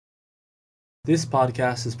This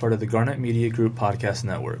podcast is part of the Garnet Media Group podcast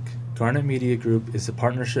network. Garnet Media Group is a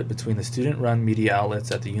partnership between the student-run media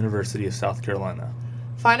outlets at the University of South Carolina.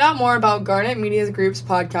 Find out more about Garnet Media Group's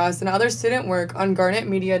podcast and other student work on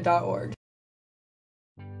garnetmedia.org.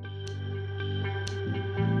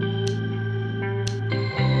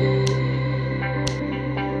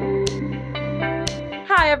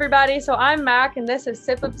 Hi, everybody. So I'm Mac, and this is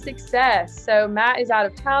Sip of Success. So Matt is out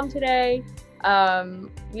of town today.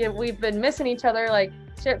 We've been missing each other like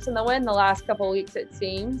ships in the wind the last couple of weeks, it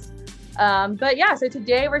seems. So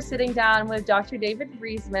today we're sitting down with Dr. David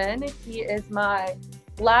Reisman. He is my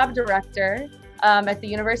lab director at the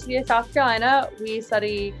University of South Carolina. We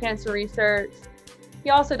study cancer research.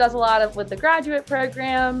 He also does a lot with the graduate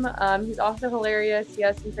program. He's also hilarious. He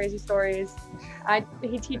has some crazy stories.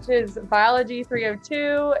 He teaches Biology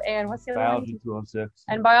 302 and what's the other Biology one? 206.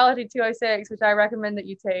 And Biology 206, which I recommend that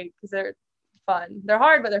you take because they're fun. They're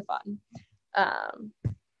hard, but they're fun.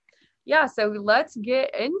 So let's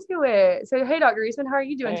get into it. So, hey, Dr. Reisman, how are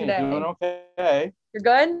you doing today? Doing okay. You're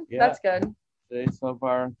good? Yeah. That's good. Today so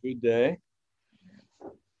far, good day.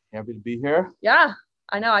 Happy to be here. Yeah,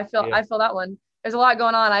 I know. I feel that one. There's a lot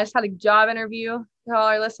going on. I just had a job interview to all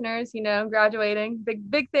our listeners, graduating,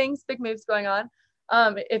 big things, big moves going on.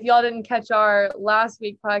 If y'all didn't catch our last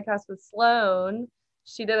week podcast with Sloan,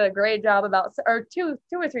 she did a great job two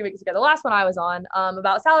or 3 weeks ago, the last one I was on,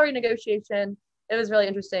 about salary negotiation. It was really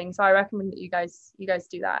interesting. So I recommend that you guys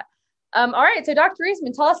do that. All right. So Dr.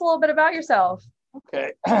 Reisman, tell us a little bit about yourself.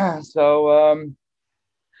 Okay.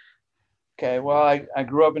 Well, I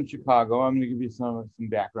grew up in Chicago. I'm going to give you some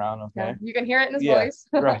background. Okay. Yeah, you can hear it in his voice.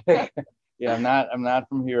 Right. Yeah. I'm not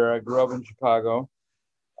from here. I grew up in Chicago.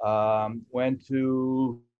 Went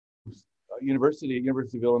to University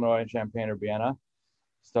of Illinois in Champaign-Urbana,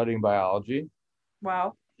 studying biology.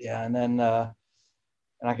 Wow. Yeah. And then,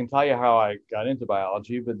 and I can tell you how I got into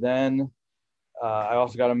biology, but then I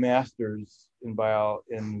also got a master's in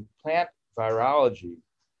plant virology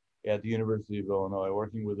at the University of Illinois,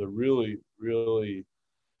 working with a really, really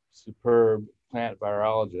superb plant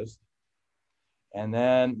virologist, and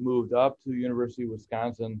then moved up to University of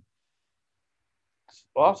Wisconsin.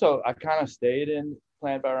 Also, I kind of stayed in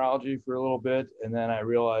plant virology for a little bit, and then I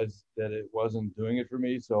realized that it wasn't doing it for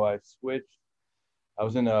me, so I switched. I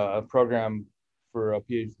was in a program for a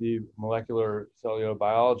PhD, molecular cellular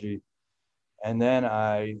biology, and then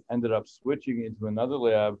I ended up switching into another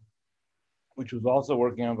lab, which was also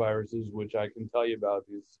working on viruses, which I can tell you about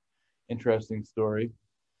this interesting story.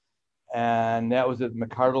 And that was at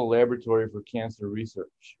McArdle Laboratory for Cancer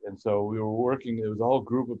Research. And so we were working, there was a whole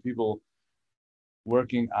group of people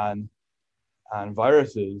working on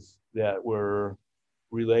viruses that were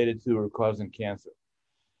related to or causing cancer.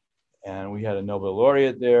 And we had a Nobel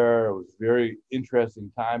laureate there. It was a very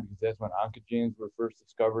interesting time because that's when oncogenes were first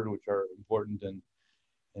discovered, which are important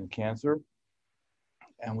in cancer.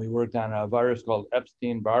 And we worked on a virus called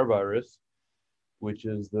Epstein-Barr virus, which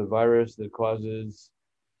is the virus that causes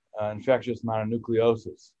infectious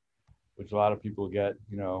mononucleosis, which a lot of people get,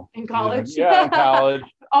 in college. In college.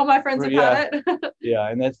 All my friends have had it. Yeah,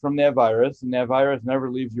 and that's from that virus. And that virus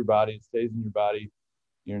never leaves your body. It stays in your body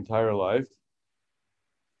your entire life.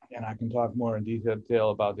 And I can talk more in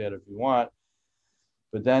detail about that if you want.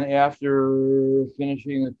 But then after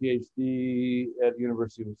finishing the PhD at the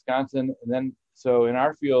University of Wisconsin, and then so in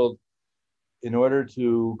our field, in order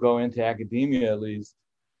to go into academia at least,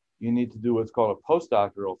 you need to do what's called a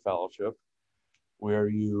postdoctoral fellowship, where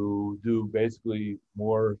you do basically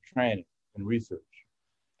more training and research.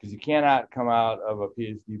 Because you cannot come out of a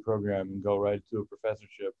PhD program and go right to a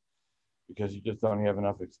professorship because you just don't have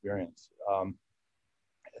enough experience.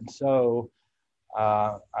 And so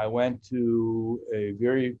I went to a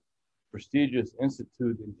very prestigious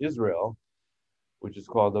institute in Israel, which is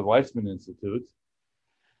called the Weizmann Institute.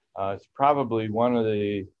 It's probably one of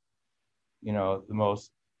the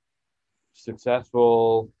most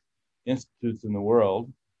successful institutes in the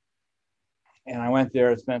world. And I went there,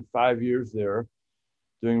 I spent 5 years there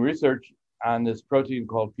doing research on this protein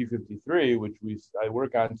called P53, which I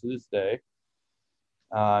work on to this day.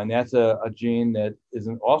 And that's a gene that is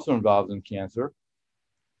also involved in cancer.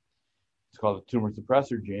 It's called a tumor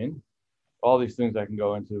suppressor gene. All these things I can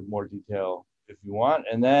go into more detail if you want.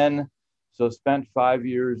 And then, so spent 5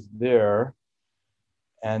 years there.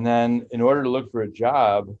 And then in order to look for a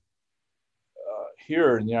job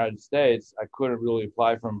here in the United States, I couldn't really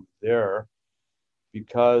apply from there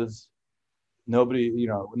because nobody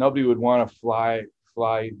would want to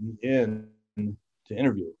fly in to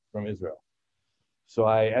interview from Israel. So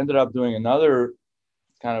I ended up doing another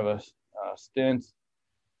kind of a stint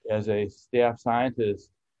as a staff scientist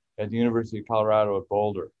at the University of Colorado at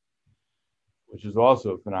Boulder, which is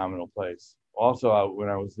also a phenomenal place. Also, when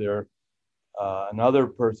I was there, another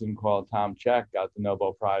person called Tom Cech got the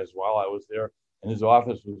Nobel Prize while I was there, and his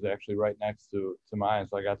office was actually right next to mine,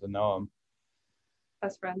 so I got to know him.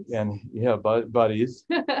 Best friends. And yeah, buddies.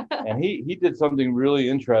 And he did something really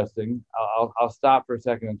interesting. I'll stop for a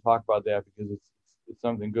second and talk about that because it's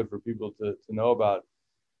something good for people to know about.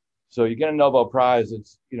 So you get a Nobel Prize.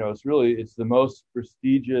 It's the most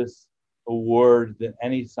prestigious award that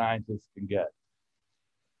any scientist can get,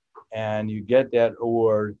 and you get that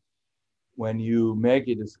award when you make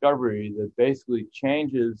a discovery that basically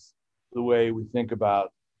changes the way we think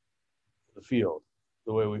about the field,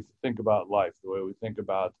 the way we think about life, the way we think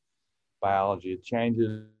about biology. It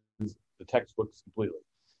changes the textbooks completely.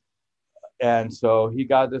 And so he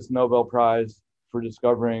got this Nobel Prize for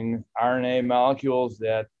discovering RNA molecules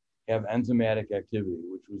that have enzymatic activity,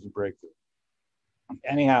 which was a breakthrough.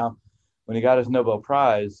 Anyhow, when he got his Nobel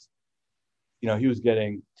Prize, he was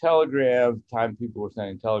getting telegrams. Time people were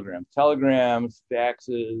sending telegrams,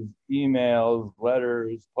 faxes, emails,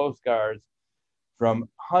 letters, postcards from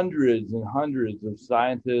hundreds and hundreds of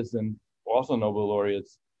scientists and also Nobel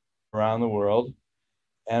laureates around the world.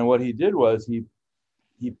 And what he did was he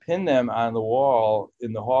pinned them on the wall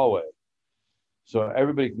in the hallway, so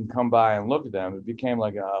everybody can come by and look at them. It became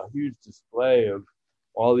like a huge display of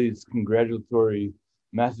all these congratulatory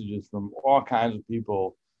messages from all kinds of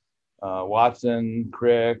people. Watson,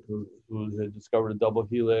 Crick, who had discovered a double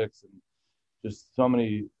helix, and just so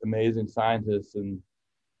many amazing scientists. And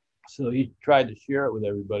so he tried to share it with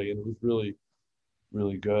everybody, and it was really,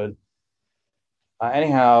 really good.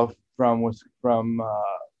 Anyhow, from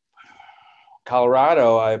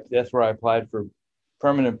Colorado, that's where I applied for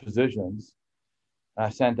permanent positions. I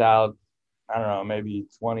sent out, I don't know, maybe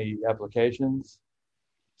 20 applications.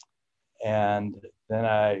 And then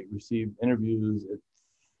I received interviews at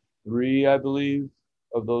 3, I believe,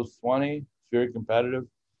 of those 20. It's very competitive.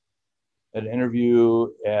 An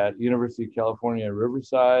interview at University of California,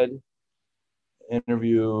 Riverside,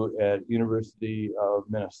 interview at University of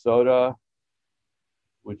Minnesota,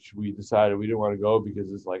 which we decided we didn't want to go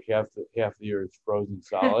because it's like half the year it's frozen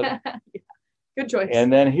solid. Good choice.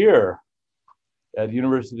 And then here at the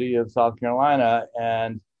University of South Carolina.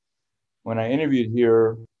 And when I interviewed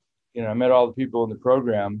here, I met all the people in the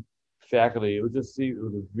program, faculty. It was a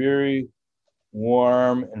very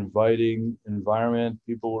warm, inviting environment.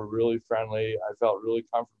 People were really friendly. I felt really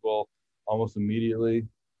comfortable almost immediately,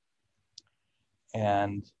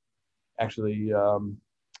 and actually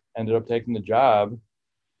ended up taking the job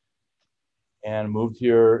and moved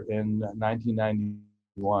here in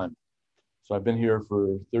 1991. So I've been here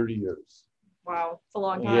for 30 years. Wow, it's a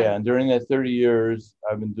long time. Yeah, and during that 30 years,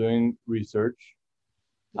 I've been doing research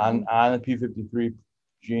on the P53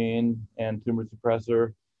 gene and tumor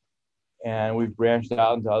suppressor. And we've branched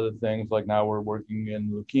out into other things, like now we're working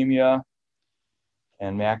in leukemia,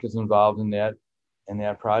 and Mac is involved in that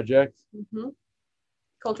project. Mm-hmm.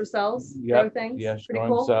 Culture cells, grow things. Yes, pretty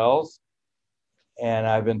growing cool. cells. And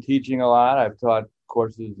I've been teaching a lot. I've taught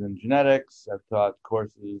courses in genetics. I've taught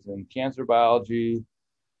courses in cancer biology,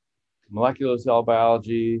 molecular cell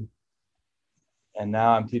biology. And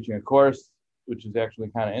now I'm teaching a course, which is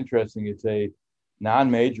actually kind of interesting. It's a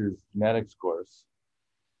non-majors genetics course.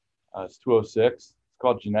 It's 206. It's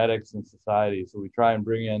called Genetics in Society. So we try and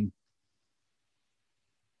bring in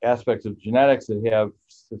aspects of genetics that have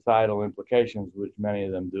societal implications, which many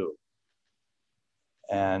of them do.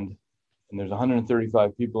 And there's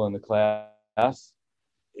 135 people in the class.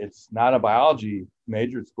 It's not a biology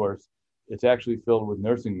majors course. It's actually filled with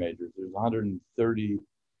nursing majors. There's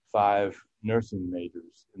 135 nursing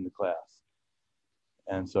majors in the class.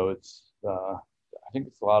 And so it's, I think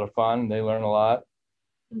it's a lot of fun. They learn a lot.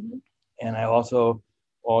 Mm-hmm. And I also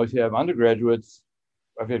always have undergraduates.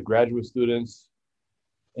 I've had graduate students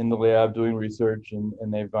in the lab doing research,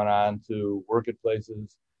 and they've gone on to work at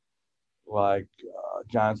places like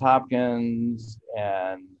Johns Hopkins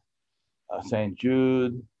and St.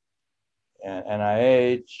 Jude and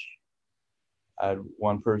NIH. I had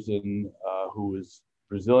one person who was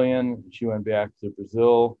Brazilian. She went back to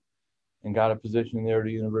Brazil and got a position there at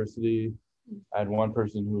a university. I had one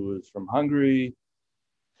person who was from Hungary,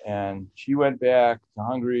 and she went back to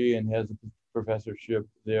Hungary and has a professorship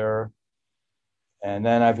there. And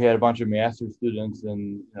then I've had a bunch of master's students,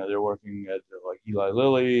 and they're working at like Eli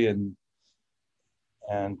Lilly and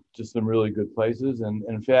just some really good places. And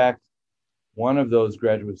in fact, one of those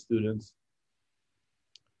graduate students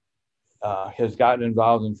has gotten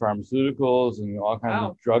involved in pharmaceuticals and all kinds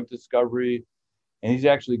of drug discovery. And he's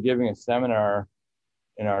actually giving a seminar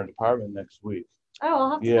in our department next week. Oh, I'll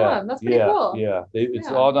have to Yeah, come. That's pretty cool. yeah. It's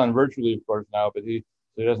Yeah. all done virtually, of course, now, but he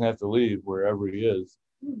doesn't have to leave wherever he is,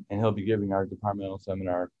 Hmm. and he'll be giving our departmental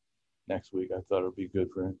seminar next week. I thought it would be good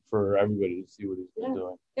for everybody to see what he's been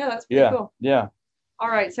doing. Yeah, that's pretty Yeah, cool. yeah, All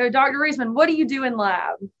right. So Dr. Reisman, what do you do in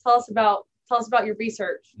lab? Tell us about your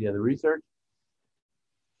research. yeah. The research.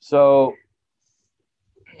 So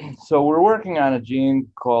we're working on a gene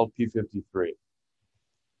called P53.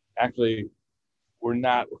 Actually, we're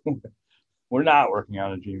not we're not working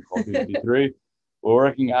on a gene called P53. We're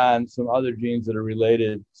working on some other genes that are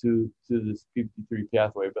related to this P53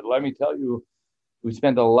 pathway. But let me tell you, we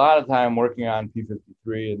spent a lot of time working on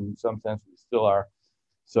P53, and in some sense we still are.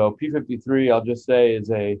 So P53, I'll just say,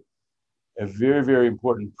 is a very, very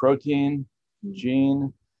important protein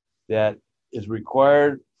gene that is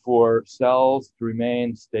required for cells to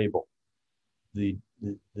remain stable. The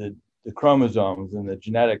chromosomes and the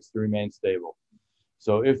genetics to remain stable.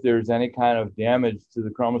 So if there's any kind of damage to the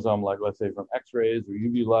chromosome, like let's say from X-rays or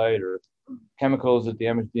UV light or chemicals that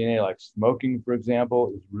damage DNA, like smoking, for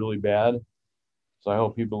example, is really bad. So I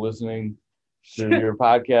hope people listening to your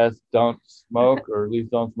podcast don't smoke, or at least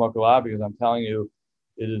don't smoke a lot, because I'm telling you,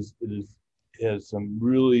 it has some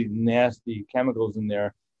really nasty chemicals in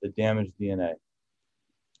there that damage DNA.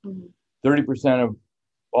 30% of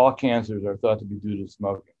all cancers are thought to be due to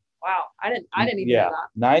smoking. Wow, I didn't even know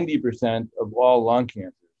that. 90% of all lung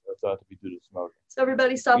cancers are thought to be due to smoking. So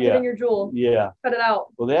everybody stop hitting your jewel. Yeah. Cut it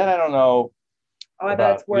out. Well, that I don't know. Oh, I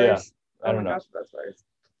bet it's worse. Yeah, I don't know. Gosh, that's worse.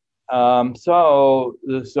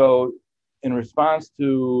 So in response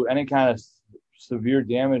to any kind of severe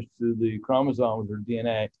damage to the chromosomes or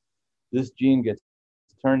DNA, this gene gets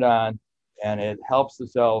turned on, and it helps the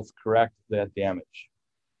cells correct that damage.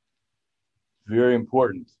 Very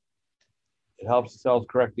important. It helps the cells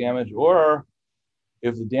correct damage, or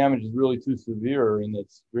if the damage is really too severe and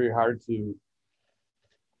it's very hard to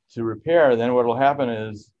repair, then what will happen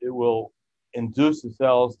is it will induce the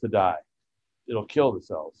cells to die. It'll kill the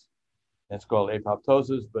cells. That's called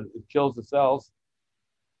apoptosis, but it kills the cells.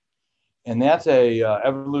 And that's a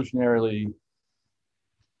evolutionarily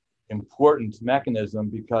important mechanism,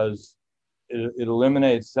 because it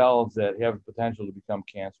eliminates cells that have the potential to become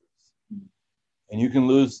cancerous. And you can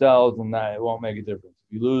lose cells and it won't make a difference.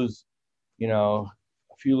 If you lose, a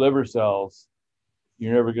few liver cells,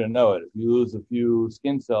 you're never going to know it. If you lose a few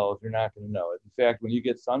skin cells, you're not going to know it. In fact, when you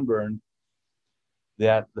get sunburned,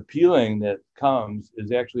 that the peeling that comes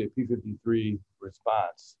is actually a P53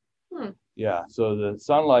 response. Yeah, so the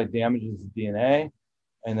sunlight damages the DNA,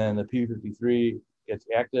 and then the P53 gets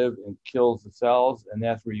active and kills the cells, and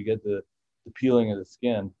that's where you get the peeling of the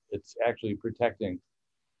skin. It's actually protecting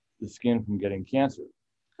the skin from getting cancer.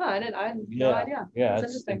 I had no idea. Yeah,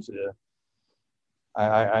 that's interesting.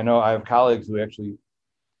 I know I have colleagues who actually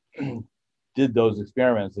did those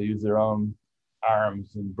experiments. They used their own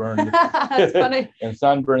arms and burned That's funny. and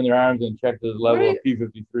sunburned their arms and checked the level of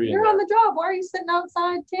P53. You're on the job. Why are you sitting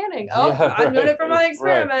outside tanning? Oh, yeah, I'm doing it for my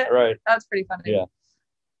experiment. Right. That's pretty funny. Yeah.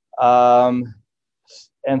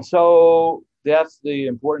 And so that's the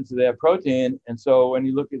importance of that protein. And so when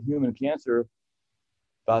you look at human cancer,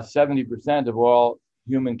 about 70% of all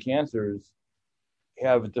human cancers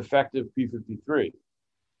have a defective P53.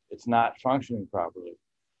 It's not functioning properly.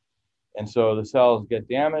 And so the cells get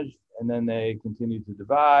damaged, and then they continue to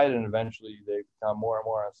divide, and eventually they become more and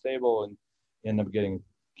more unstable and end up getting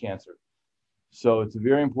cancer. So it's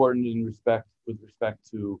very important with respect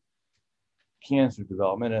to cancer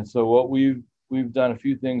development. And so what we've done a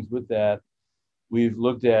few things with that. We've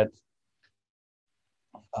looked at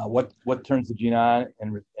what turns the gene on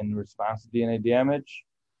in response to DNA damage.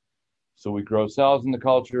 So we grow cells in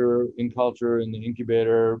culture in the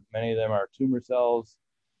incubator. Many of them are tumor cells.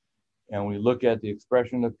 And we look at the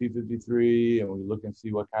expression of P53, and we look and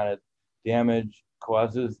see what kind of damage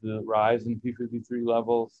causes the rise in P53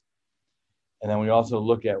 levels. And then we also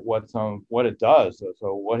look at what it does.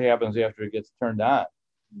 So what happens after it gets turned on?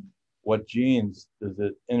 What genes does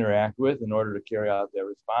it interact with in order to carry out that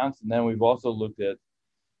response? And then we've also looked at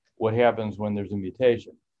what happens when there's a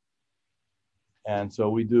mutation. And so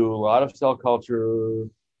we do a lot of cell culture.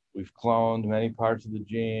 We've cloned many parts of the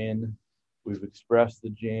gene. We've expressed the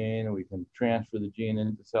gene, and we can transfer the gene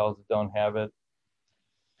into cells that don't have it.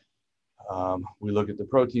 We look at the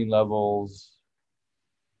protein levels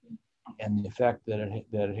and the effect that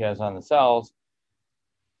it has on the cells.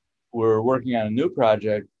 We're working on a new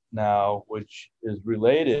project now, which is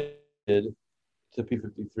related to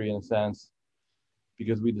P53 in a sense,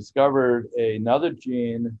 because we discovered another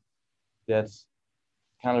gene that's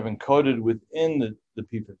kind of encoded within the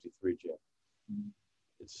P53 gene.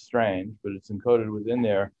 It's strange, but it's encoded within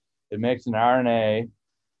there. it makes an RNA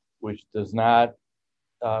which does not,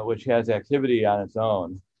 which has activity on its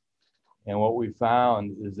own. And what we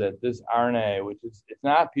found is that this RNA, which is, it's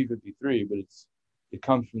not p53, but it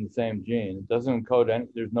comes from the same gene. It doesn't encode any,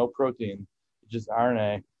 there's no protein, it's just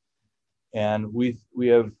RNA. And we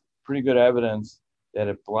have pretty good evidence that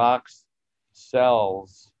it blocks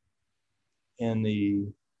cells in the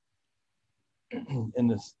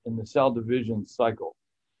cell division cycle,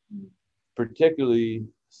 particularly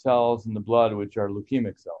cells in the blood, which are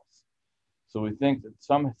leukemic cells. So we think that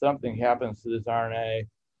something happens to this RNA,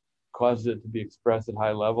 causes it to be expressed at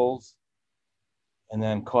high levels, and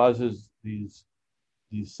then causes these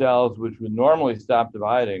cells, which would normally stop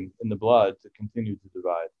dividing in the blood, to continue to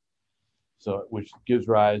divide. So, which gives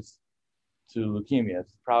rise to leukemia.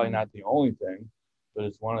 It's probably not the only thing, but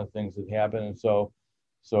it's one of the things that happen. And so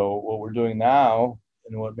what we're doing now,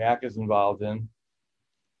 and what Mac is involved in,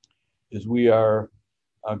 is we are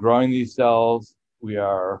growing these cells. We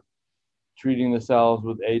are treating the cells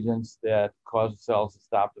with agents that cause the cells to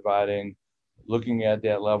stop dividing, looking at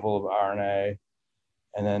that level of RNA,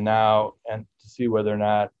 and then now, and to see whether or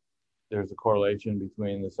not there's a correlation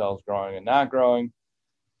between the cells growing and not growing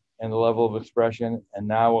and the level of expression. And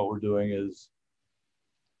now what we're doing is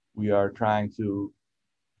we are trying to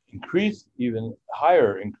increase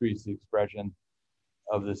the expression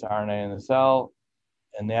of this RNA in the cell,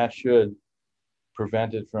 and that should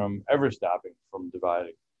prevent it from ever stopping from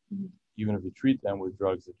dividing. Even if you treat them with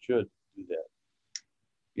drugs that should do that.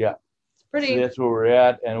 Yeah. Pretty. So that's where we're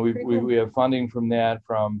at, and Cool. we have funding from that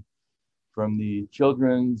from the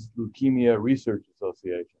Children's Leukemia Research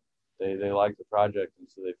Association. They liked the project, and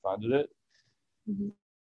so they funded it.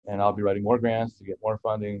 And I'll be writing more grants to get more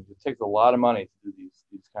funding. It takes a lot of money to do these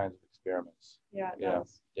kinds of experiments. Yeah, it Yeah.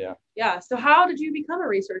 does. Yeah. Yeah. So how did you become a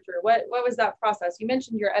researcher? What was that process? You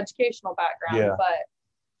mentioned your educational background, Yeah. but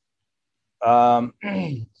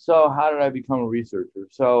so how did I become a researcher?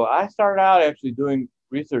 So I started out actually doing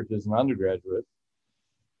research as an undergraduate.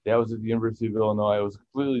 That was at the University of Illinois. It was a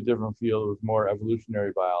completely different field. It was more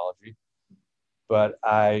evolutionary biology. But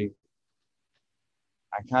I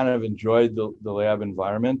kind of enjoyed the lab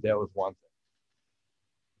environment. That was one thing.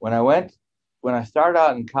 When I started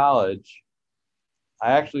out in college,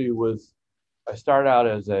 I started out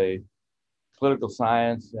as a political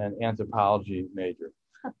science and anthropology major.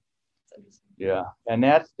 Yeah, and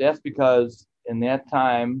that's because in that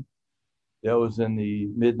time, that was in the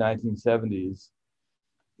mid 1970s.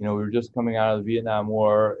 We were just coming out of the Vietnam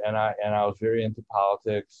War, and I was very into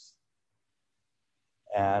politics,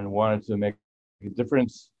 and wanted to make a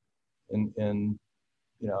difference in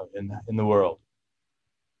the world.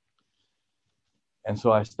 And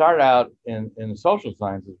so I started out in the social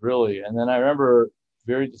sciences, really, and then I remember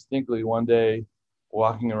very distinctly one day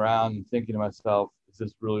walking around and thinking to myself, is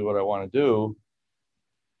this really what I want to do?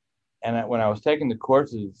 And when I was taking the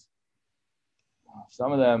courses,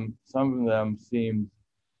 some of them seemed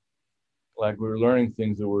like we were learning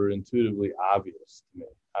things that were intuitively obvious to me.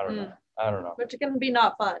 I don't know. which can be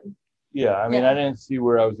not fun. Yeah, I mean, I didn't see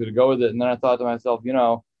where I was going to go with it. And then I thought to myself,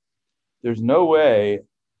 there's no way,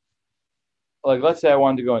 like, let's say I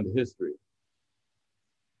wanted to go into history.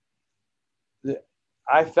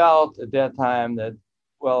 I felt at that time that,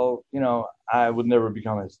 well, I would never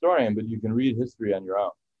become a historian, but you can read history on your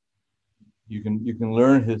own. You can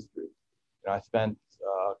learn history. I spent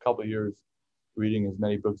a couple of years reading as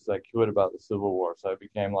many books as I could about the Civil War. So I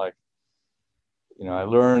became like, I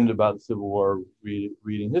learned about the Civil War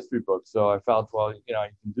reading history books. So I felt, well, you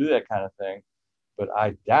can do that kind of thing, but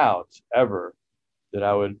I doubt ever that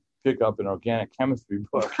I would pick up an organic chemistry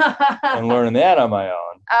book and learn that on my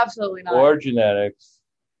own. Absolutely not. Or genetics,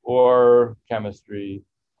 or chemistry,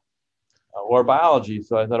 or biology.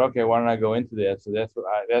 So I thought, okay, why don't I go into that? So that's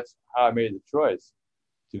how I made the choice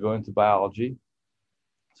to go into biology.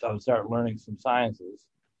 So I would start learning some sciences.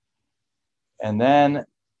 And then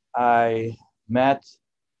I met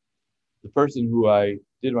the person who I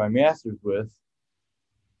did my master's with,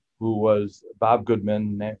 who was Bob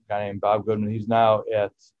Goodman, a guy named Bob Goodman. He's now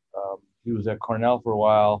he was at Cornell for a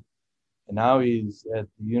while, and now he's at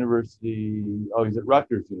the he's at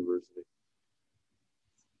Rutgers University.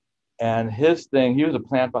 And his thing, he was a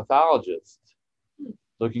plant pathologist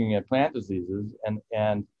looking at plant diseases,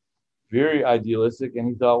 and very idealistic. And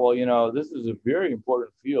he thought, well, this is a very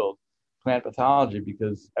important field, plant pathology,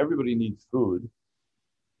 because everybody needs food.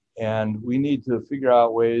 And we need to figure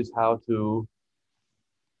out ways how to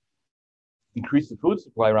increase the food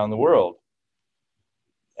supply around the world.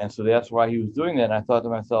 And so that's why he was doing that. And I thought to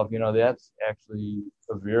myself, that's actually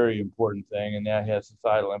a very important thing, and that has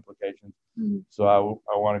societal implications. So I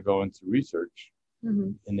want to go into research.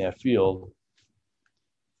 in that field.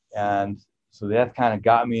 And so that kind of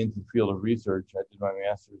got me into the field of research. I did my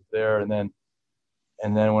master's there, and then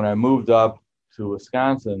when I moved up to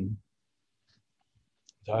Wisconsin,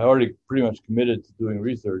 so I already pretty much committed to doing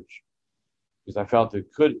research because I felt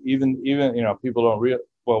it could even people don't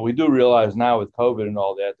we do realize now with COVID and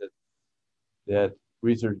all that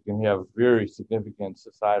research can have very significant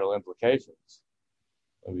societal implications.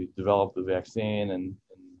 We developed the vaccine in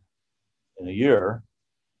a year.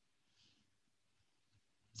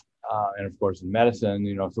 And of course, in medicine,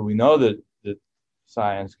 so we know that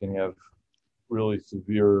science can have really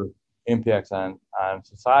severe impacts on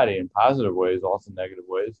society in positive ways, also negative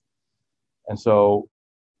ways. And so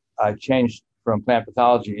I changed from plant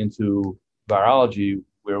pathology into virology,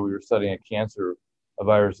 where we were studying a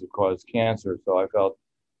virus that caused cancer. So I felt,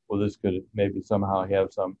 well, this could maybe somehow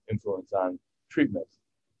have some influence on treatment.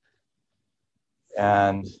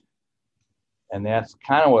 And that's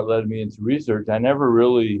kind of what led me into research. I never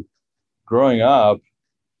really, growing up,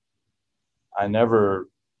 I never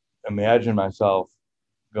imagined myself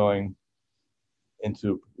going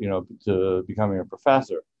into, to becoming a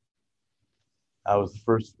professor. I was the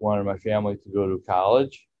first one in my family to go to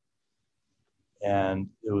college, and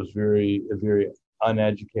it was a very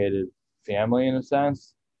uneducated family in a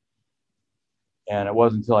sense. And it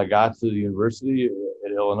wasn't until I got to the university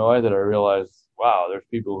at Illinois that I realized, wow, there's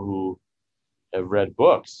people who have read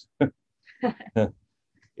books. I'm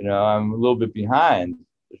a little bit behind.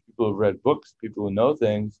 There's people who've read books, people who know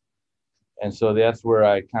things. And so that's where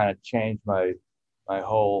I kind of changed my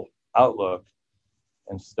whole outlook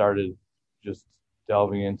and started just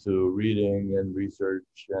delving into reading and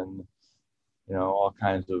research and, all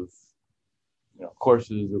kinds of,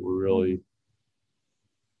 courses that were really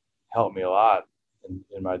helped me a lot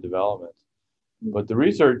in my development. But the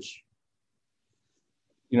research,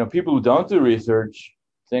 people who don't do research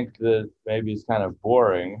think that maybe it's kind of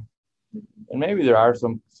boring. And maybe there are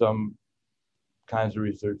some kinds of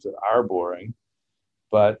research that are boring.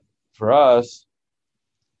 But for us,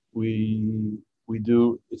 we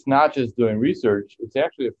do, it's not just doing research, it's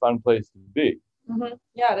actually a fun place to be.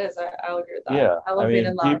 Yeah, it is. I'll agree with that. Yeah. I love being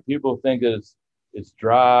in lab. People think that it's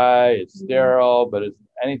dry, it's sterile, but it's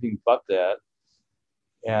anything but that.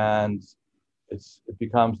 And it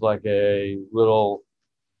becomes like a little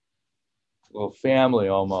family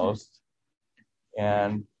almost,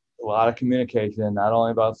 and a lot of communication, not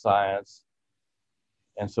only about science.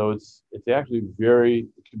 And so it's actually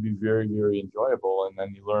it can be very, very enjoyable. And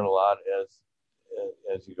then you learn a lot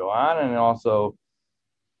as you go on, and also,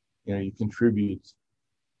 you contribute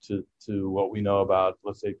to what we know about,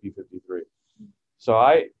 let's say, P53. So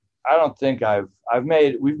I don't think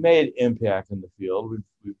we've made impact in the field.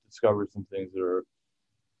 We've discovered some things that are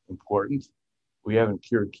important. We haven't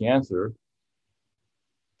cured cancer,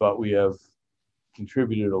 but we have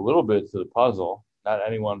contributed a little bit to the puzzle. Not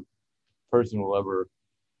any one person will ever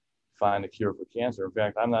find a cure for cancer. In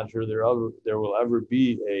fact, I'm not sure there will ever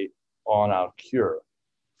be a all-out cure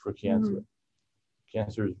for cancer.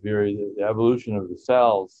 Cancer is the evolution of the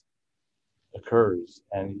cells occurs,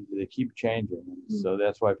 and they keep changing. So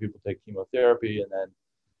that's why people take chemotherapy, and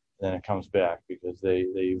then it comes back, because they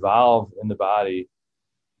evolve in the body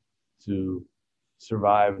to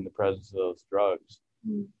survive in the presence of those drugs.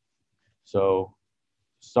 So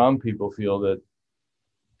some people feel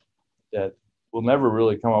that we'll never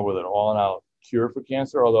really come up with an all-out cure for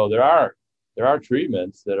cancer, although there are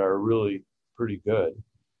treatments that are really pretty good.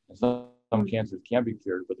 And some cancers can be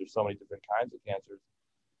cured, but there's so many different kinds of cancers.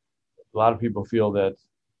 A lot of people feel that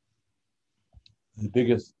the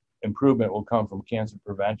biggest improvement will come from cancer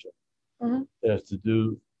prevention. That is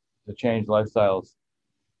to change lifestyles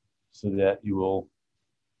so that you will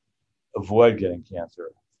avoid getting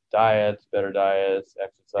cancer. Diets, better diets,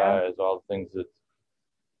 exercise, all the things that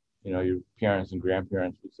your parents and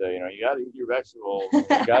grandparents would say. You got to eat your vegetables.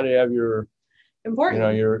 You got to have your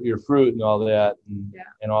important. Your fruit and all that,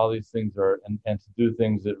 and all these things and to do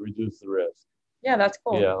things that reduce the risk. Yeah, that's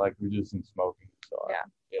cool. Yeah, like reducing smoking. So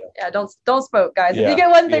yeah. Don't smoke, guys. If you get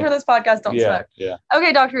one thing from this podcast, don't smoke. Yeah.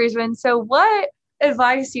 Okay, Dr. Eastman. So what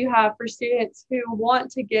advice do you have for students who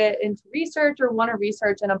want to get into research or want to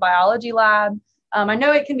research in a biology lab? I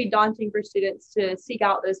know it can be daunting for students to seek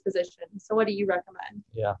out those positions. So what do you recommend?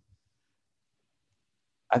 Yeah.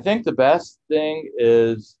 I think the best thing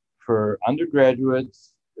is for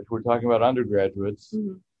undergraduates, if we're talking about undergraduates,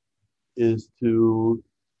 is to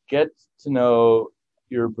get to know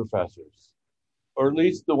your professors, or at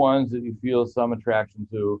least the ones that you feel some attraction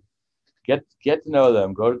to. Get to know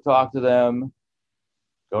them, go to talk to them,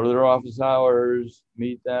 go to their office hours,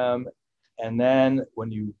 meet them. And then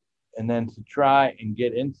when you and then to try and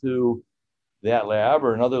get into that lab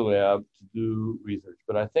or another lab to do research.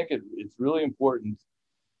 But I think it's really important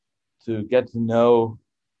to get to know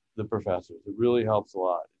the professors. It really helps a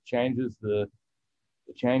lot. It changes the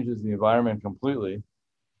environment completely.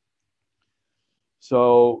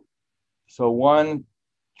 So one,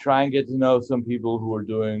 try and get to know some people who are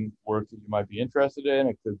doing work that you might be interested in.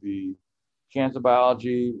 It could be cancer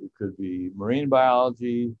biology, it could be marine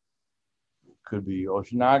biology, it could be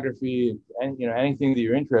oceanography, and anything that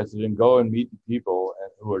you're interested in. Go and meet the people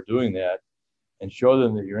who are doing that, and show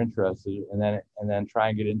them that you're interested, and then try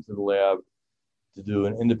and get into the lab to do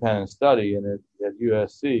an independent study. And at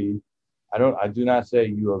USC, I do not say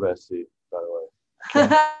U of SC, by the way.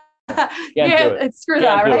 Can't do it. Screw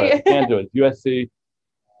that, right? Can't do it. USC.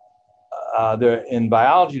 There in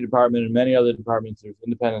biology department and many other departments, there's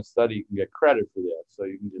independent study. You can get credit for that, so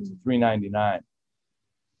you can get to $3.99.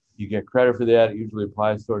 You get credit for that. It usually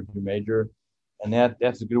applies towards your major, and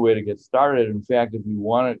that's a good way to get started. In fact, if you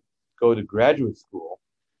want to go to graduate school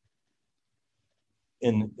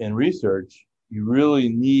in research, you really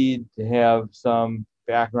need to have some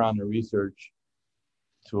background in research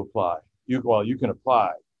to apply. You can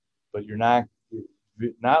apply, but you're not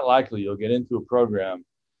likely you'll get into a program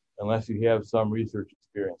unless you have some research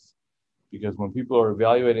experience. Because when people are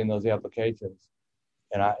evaluating those applications,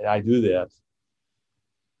 and I do that,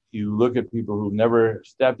 you look at people who've never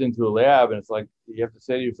stepped into a lab, and it's like you have to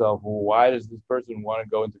say to yourself, well, why does this person want to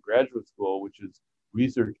go into graduate school, which is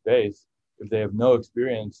research-based, if they have no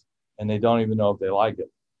experience and they don't even know if they like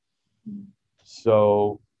it?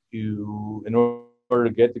 So in order to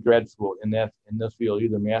get to grad school in this field,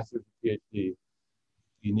 either master's or PhD,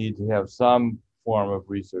 you need to have some form of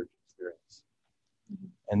research experience.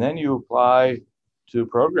 And then you apply to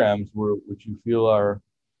programs which you feel are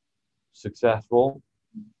successful.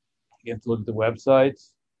 You have to look at the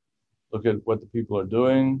websites, look at what the people are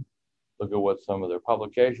doing, look at what some of their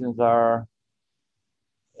publications are,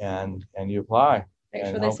 and you apply. Make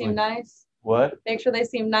sure they seem nice. What? Make sure they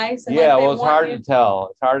seem nice. And yeah, like well, it's hard to tell.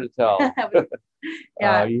 It's hard to tell.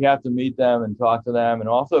 Yeah. You have to meet them and talk to them. And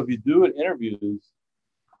also, if you do interviews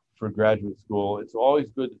for graduate school, it's always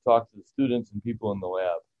good to talk to the students and people in the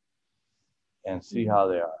lab and see how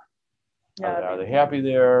they are. Yeah, are they happy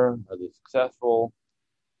there? Are they successful?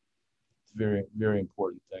 It's a very, very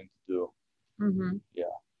important thing to do. Mm-hmm. Yeah.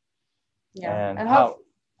 Yeah. And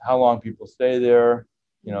how long people stay there.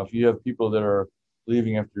 If you have people that are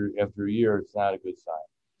leaving after a year, it's not a good sign.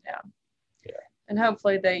 Yeah. Yeah. And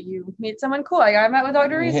hopefully you meet someone cool. I met with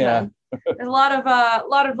Dr. Eastman. Yeah. There's a lot of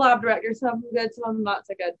lab directors, some of them good, some of them not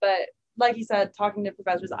so good. But like you said, talking to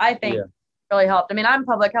professors, I think really helped. I mean, I'm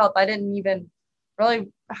public health. I didn't even really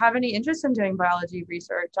have any interest in doing biology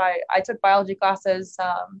research. I took biology classes.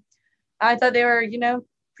 I thought they were,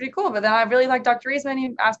 pretty cool. But then I really liked Dr. Eastman.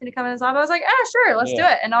 He asked me to come in his lab. I was like, sure, let's do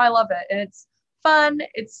it. And now I love it. And it's fun.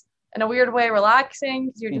 It's in a weird way relaxing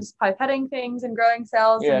because you're just pipetting things and growing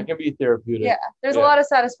cells. Yeah, it can be therapeutic. Yeah, there's a lot of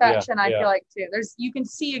satisfaction, I feel like, too. You can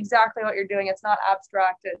see exactly what you're doing. It's not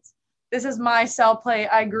abstract. This is my cell plate.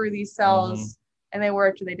 I grew these cells and they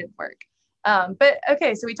worked or they didn't work. But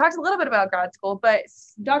okay, so we talked a little bit about grad school, but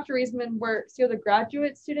Dr. Eastman works, you're the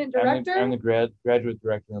graduate student director? I'm the graduate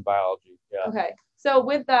director in biology, yeah. Okay, so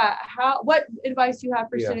with that, what advice do you have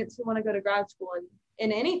for students who want to go to grad school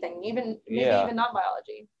in anything, even not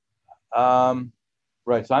biology?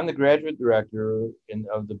 Right, so I'm the graduate director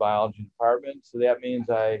of the biology department, so that means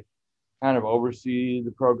I kind of oversee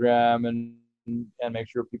the program and make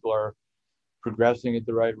sure people are progressing at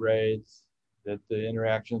the right rates, that the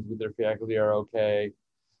interactions with their faculty are okay,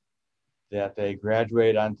 that they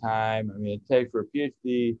graduate on time. I mean, for a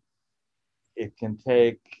PhD, it can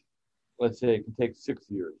take 6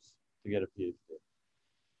 years to get a PhD.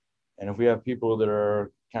 And if we have people that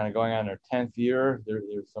are kind of going on their 10th year,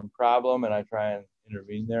 there's some problem, and I try and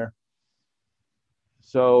intervene there.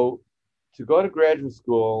 So to go to graduate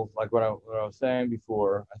school, like what I was saying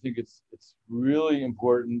before, I think it's really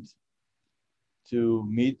important to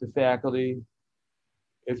meet the faculty.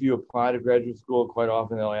 If you apply to graduate school, quite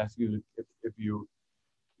often they'll ask you if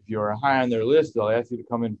you're high on their list, they'll ask you to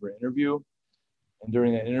come in for an interview. And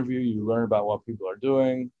during that interview, you learn about what people are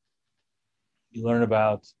doing. You learn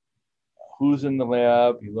about who's in the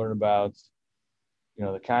lab. You learn about,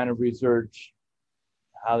 the kind of research,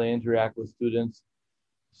 how they interact with students.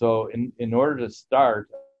 So in order to start,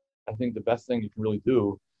 I think the best thing you can really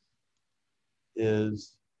do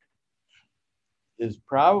is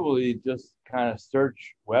probably just kind of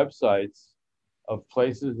search websites of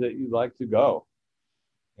places that you'd like to go.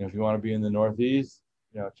 If you want to be in the Northeast,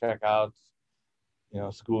 check out,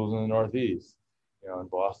 schools in the Northeast. in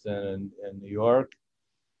Boston and New York.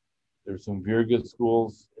 There's some very good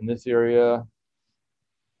schools in this area.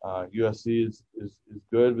 USC is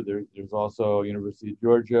good, but there's also University of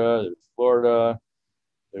Georgia, there's Florida,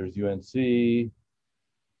 there's UNC,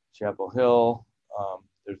 Chapel Hill,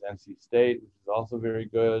 there's NC State, which is also very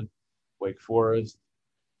good, Wake Forest.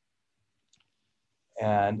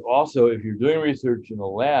 And also, if you're doing research in a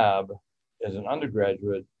lab as an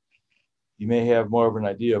undergraduate, you may have more of an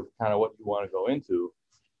idea of kind of what you want to go into.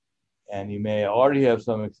 And you may already have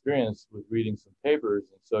some experience with reading some papers,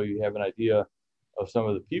 and so you have an idea of some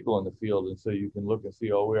of the people in the field, and so you can look and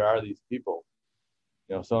see, oh, where are these people?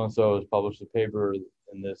 So-and-so has published a paper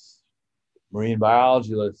in this marine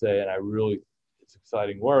biology, let's say, and it's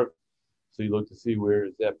exciting work. So you look to see where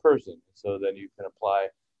is that person. So then you can apply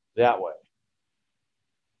that way.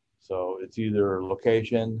 So it's either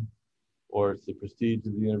location, or it's the prestige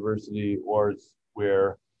of the university, or it's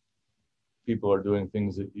where people are doing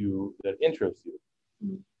things that interest you.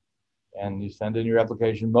 Mm-hmm. And you send in your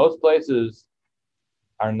application. Most places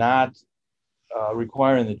are not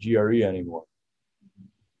requiring the GRE anymore.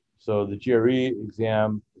 So the GRE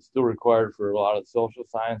exam is still required for a lot of social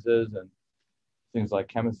sciences and things like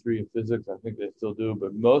chemistry and physics. I think they still do,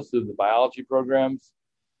 but most of the biology programs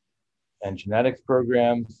and genetics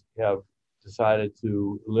programs have decided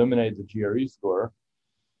to eliminate the GRE score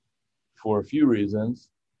for a few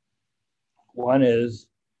reasons. One is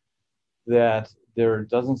that there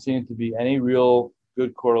doesn't seem to be any real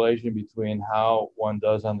good correlation between how one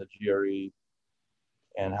does on the GRE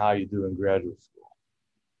and how you do in graduate school.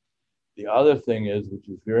 The other thing is, which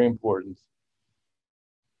is very important,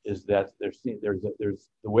 is that there's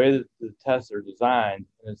the way that the tests are designed,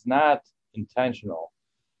 and it's not intentional,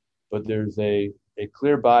 but there's a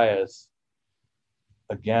clear bias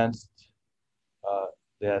against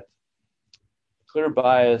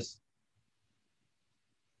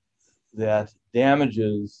that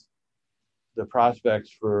damages the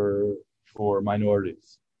prospects for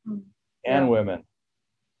minorities and women.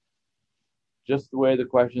 Just the way the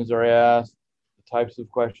questions are asked, the types of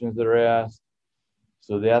questions that are asked.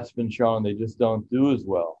 So that's been shown they just don't do as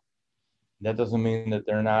well. And that doesn't mean that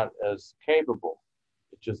they're not as capable.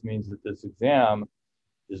 It just means that this exam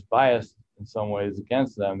is biased in some ways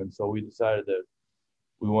against them. And so we decided that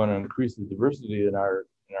we want to increase the diversity in our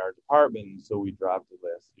department. And so we dropped it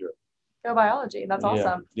last year. Go biology. That's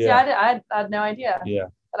awesome. Yeah. See, I had no idea. Yeah.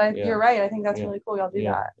 But you're right. I think that's really cool. Y'all do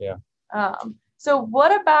that. Yeah. So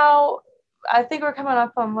what about, I think we're coming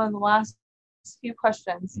up on one of the last few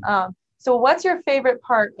questions. So what's your favorite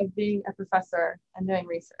part of being a professor and doing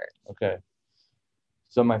research? Okay.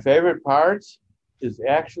 So my favorite part is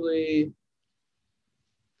actually,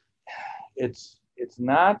 it's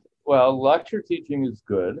not, well, lecture teaching is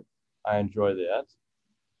good. I enjoy that.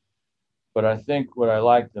 But I think what I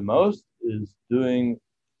like the most is doing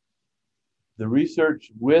the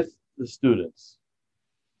research with the students.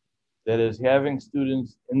 That is, having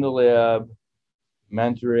students in the lab,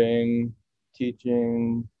 mentoring,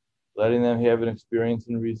 teaching, letting them have an experience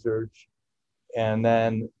in research, and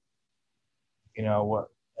then, and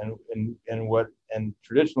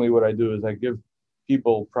traditionally what I do is I give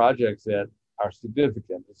people projects that are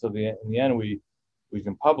significant. So in the end, we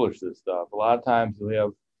can publish this stuff. A lot of times you'll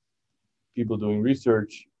have people doing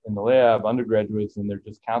research in the lab, undergraduates, and they're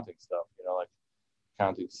just counting stuff, like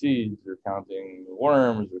counting seeds or counting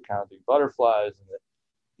worms or counting butterflies,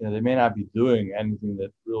 and they may not be doing anything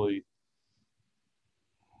that really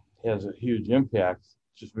has a huge impact.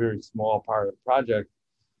 It's just a very small part of the project.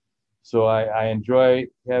 So I enjoy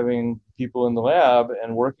having people in the lab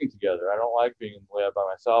and working together. I don't like being in the lab by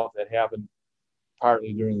myself. That happened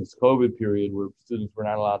partly during this COVID period where students were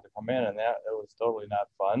not allowed to come in, and it was totally not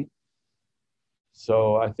fun.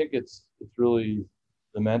 So I think it's really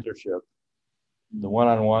the mentorship, the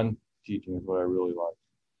one-on-one teaching is what I really like.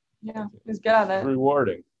 Yeah, it's good at it. It's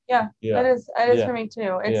rewarding. Yeah, it is. It is for me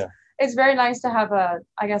too. It's very nice to have a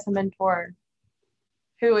mentor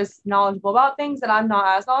who is knowledgeable about things that I'm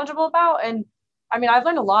not as knowledgeable about. And I mean, I've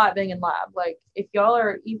learned a lot being in lab. Like if y'all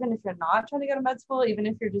are, even if you're not trying to go to med school, even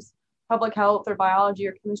if you're just public health or biology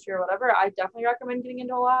or chemistry or whatever, I definitely recommend getting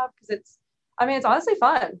into a lab because it's honestly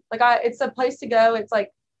fun. Like it's a place to go. It's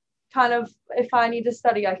like kind of, if I need to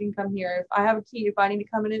study, I can come here. If I have a key, if I need to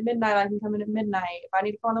come in at midnight, I can come in at midnight. If I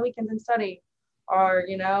need to go on the weekends and study, or,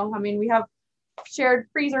 we have shared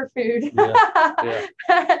freezer food that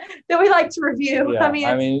we like to review. Yeah.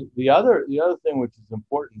 The other thing which is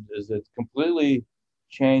important is it completely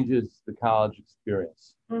changes the college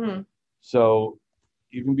experience. Mm-hmm. So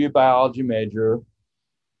you can be a biology major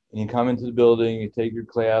and you come into the building, you take your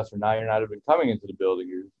class, or now you're not even coming into the building,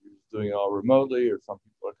 you're doing it all remotely, or some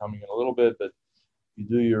people are coming in a little bit, but you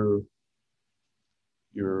do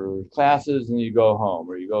your classes and you go home,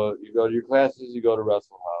 or you go to your classes, you go to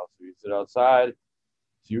Russell House, or you sit outside.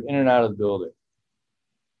 So you're in and out of the building.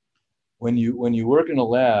 When you work in a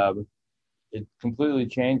lab, it completely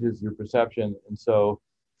changes your perception, and so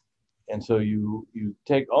you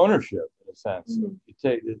take ownership in a sense. Mm-hmm.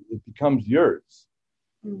 It becomes yours.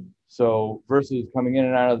 Mm-hmm. So versus coming in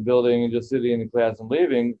and out of the building and just sitting in the class and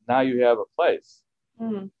leaving, now you have a place.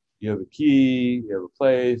 Mm-hmm. You have a key, you have a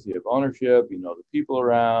place, you have ownership, you know the people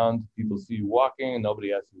around, people see you walking and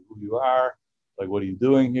nobody asks you who you are, like, what are you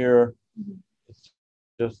doing here? Mm-hmm. It's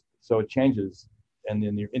just, so it changes. And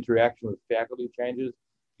then your interaction with faculty changes,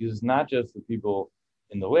 because it's not just the people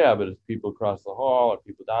in the lab, but it's people across the hall or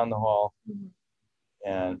people down the hall, Mm-hmm.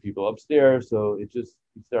 and people upstairs. So it just,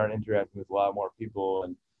 you start interacting with a lot more people,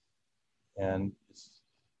 and it's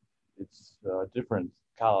a different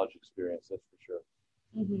college experience, that's for sure.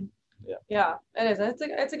 Mm-hmm. Yeah. Yeah, it is.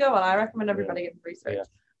 It's a good one. I recommend everybody get research. Yeah.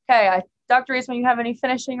 Okay, Dr. Reisman, you have any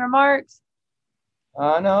finishing remarks?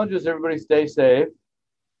 No, just everybody stay safe.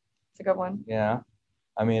 It's a good one. Yeah.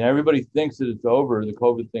 I mean, everybody thinks that it's over, the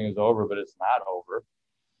COVID thing is over, but it's not over.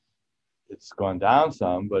 It's gone down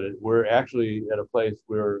some, but we're actually at a place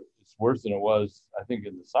where it's worse than it was, I think,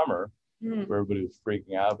 in the summer, where everybody was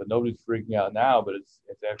freaking out, but nobody's freaking out now, but it's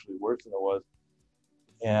actually worse than it was.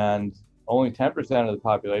 And only 10% of the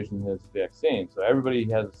population has the vaccine. So everybody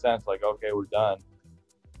has a sense like, okay, we're done.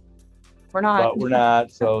 We're not. But we're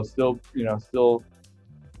not. So still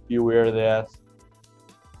be aware of that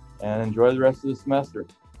and enjoy the rest of the semester.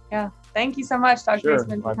 Yeah. Thank you so much, Dr. Sure,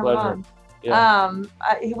 Reisman, my for coming pleasure. on.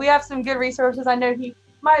 Yeah. We have some good resources. I know he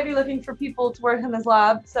might be looking for people to work in his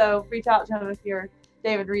lab, so reach out to him if you're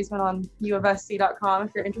David Reisman on uofsc.com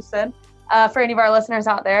if you're interested, for any of our listeners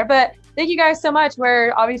out there. But thank you guys so much.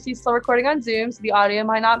 We're obviously still recording on Zoom, so the audio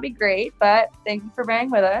might not be great, but thank you for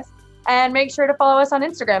bearing with us. And make sure to follow us on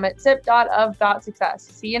Instagram at sip.of.success.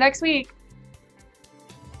 See you next week.